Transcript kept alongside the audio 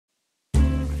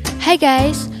Hi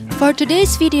guys! For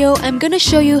today's video, I'm gonna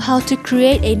show you how to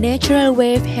create a natural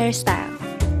wave hairstyle.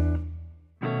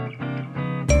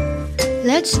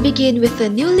 Let's begin with the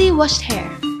newly washed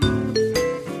hair.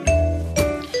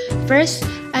 First,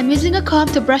 I'm using a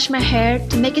comb to brush my hair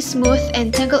to make it smooth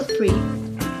and tangle-free.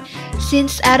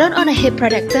 Since I don't own a heat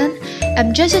protectant,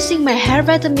 I'm just using my hair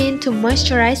vitamin to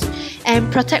moisturize and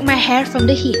protect my hair from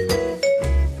the heat.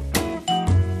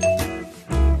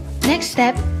 Next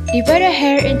step, divide your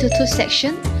hair into two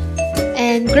sections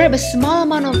and grab a small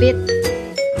amount of it.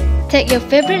 Take your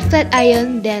favorite flat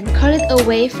iron, then curl it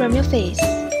away from your face.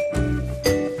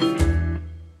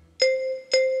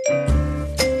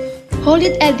 Hold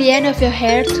it at the end of your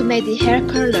hair to make the hair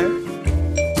curler.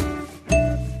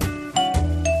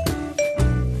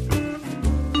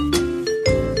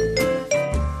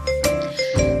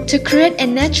 To create a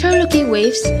natural looking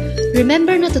waves,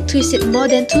 remember not to twist it more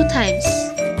than 2 times.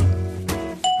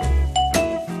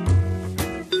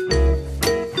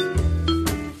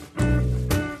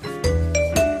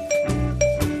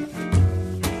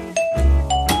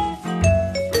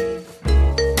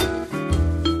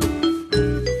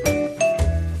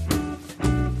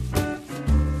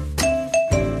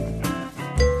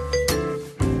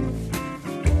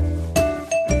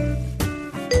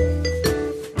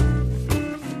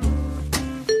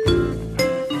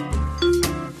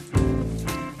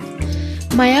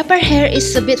 My upper hair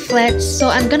is a bit flat, so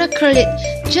I'm gonna curl it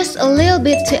just a little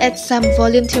bit to add some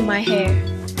volume to my hair.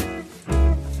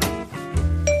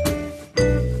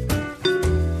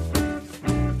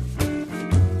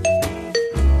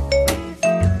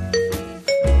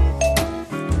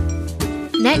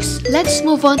 Next, let's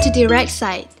move on to the right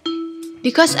side.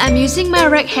 Because I'm using my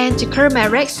right hand to curl my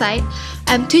right side,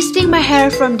 I'm twisting my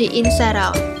hair from the inside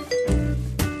out.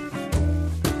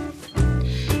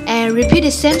 And repeat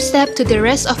the same step to the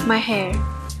rest of my hair.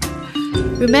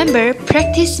 Remember,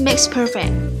 practice makes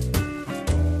perfect.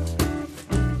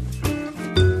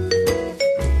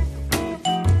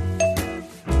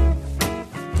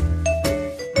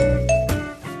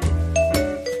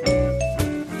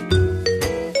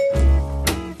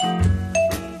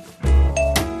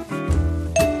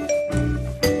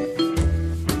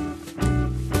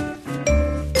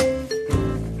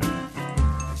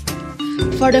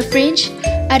 For the fringe,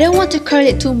 I don't want to curl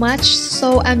it too much,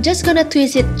 so I'm just gonna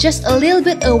twist it just a little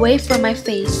bit away from my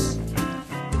face.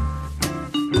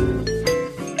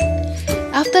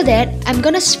 After that, I'm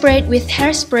gonna spray it with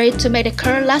hairspray to make the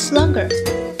curl last longer.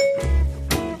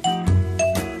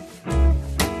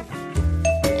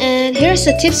 And here's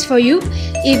the tips for you.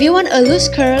 If you want a loose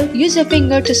curl, use your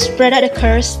finger to spread out the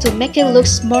curls to make it look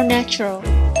more natural.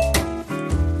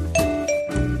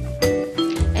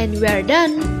 And we're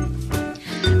done!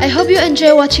 I hope you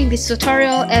enjoy watching this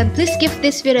tutorial, and please give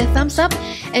this video a thumbs up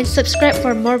and subscribe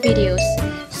for more videos.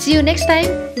 See you next time.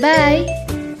 Bye!